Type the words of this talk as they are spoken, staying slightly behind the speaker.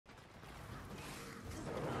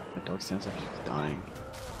dog sounds like he's dying.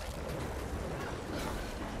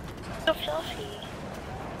 So fluffy.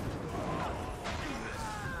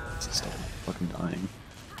 Stop fucking dying.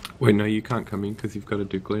 Wait, no, you can't come in because you've got to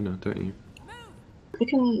do Glenna, don't you? I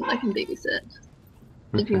can babysit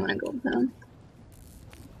if you want to go with them.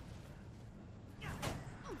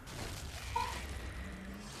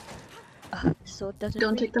 Sword doesn't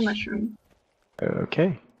Don't take the reach. mushroom.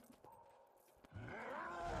 Okay.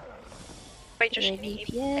 Wait, Josh, can Ready, you take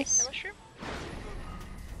the yes. mushroom?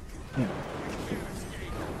 Yeah.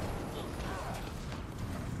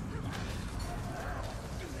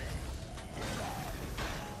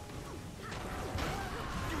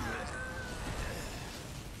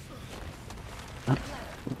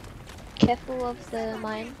 Careful of the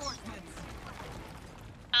mines.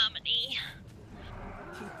 Harmony.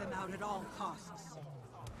 Keep them out at all costs.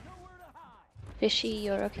 Fishy,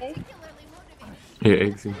 you're okay? Yeah,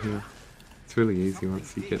 eggs in here. It's really easy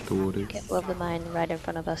once you get the water. Careful of the mine right in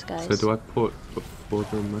front of us, guys. So do I put before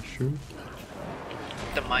the mushroom?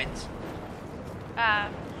 The mines.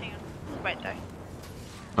 Hang on. Wait, though.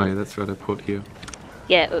 Oh yeah, that's right, I put here.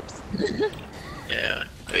 Yeah, oops. Yeah,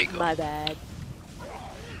 there you go. My bad.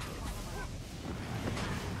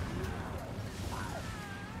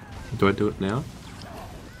 Do I do it now?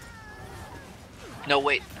 No,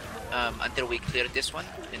 wait. Until we clear this one,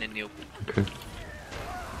 and then you. Okay.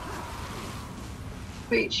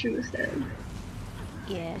 Wait, she was dead.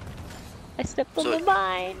 Yeah. I stepped on So- the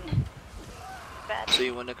mine! Bad. So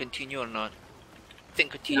you wanna continue or not? I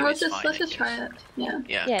think continue No, is fine. let's I just try guess. it. Yeah.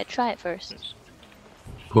 Yeah. Yeah, try it first.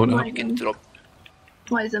 Put Why? up. You can drop.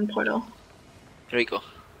 Why is in portal? There you go.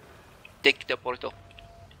 Take the portal.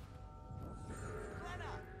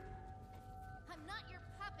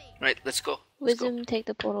 Right, let's go. Let's go. Wisdom, take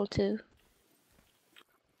the portal too.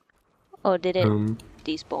 Oh, did it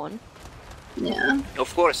despawn? Yeah.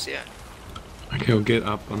 Of course, yeah. Okay, I'll get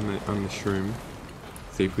up on the shroom.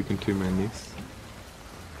 See if we can two-man this.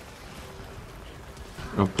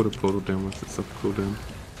 I'll put a portal down once it's off cooldown.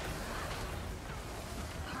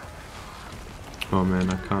 Oh man,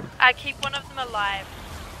 I can't. Keep one of them alive.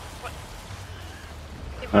 What?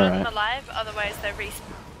 Keep one of them Alright. alive, otherwise they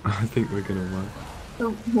respawn. I think we're gonna win.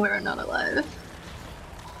 So we're not alive.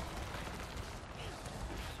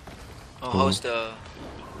 Oh, how's the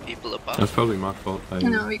people above? That's probably my fault.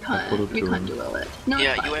 No, we I can't. portaled We to can't him. duel it. No, it's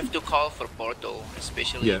Yeah, fine. you have to call for portal,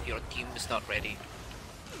 especially Yeah. if your team is not ready.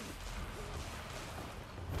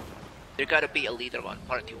 There gotta be a leader on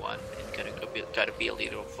party 1, and gotta be a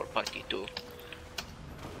leader for party 2.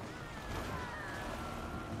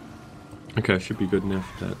 Okay, I should be good now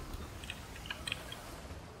for that.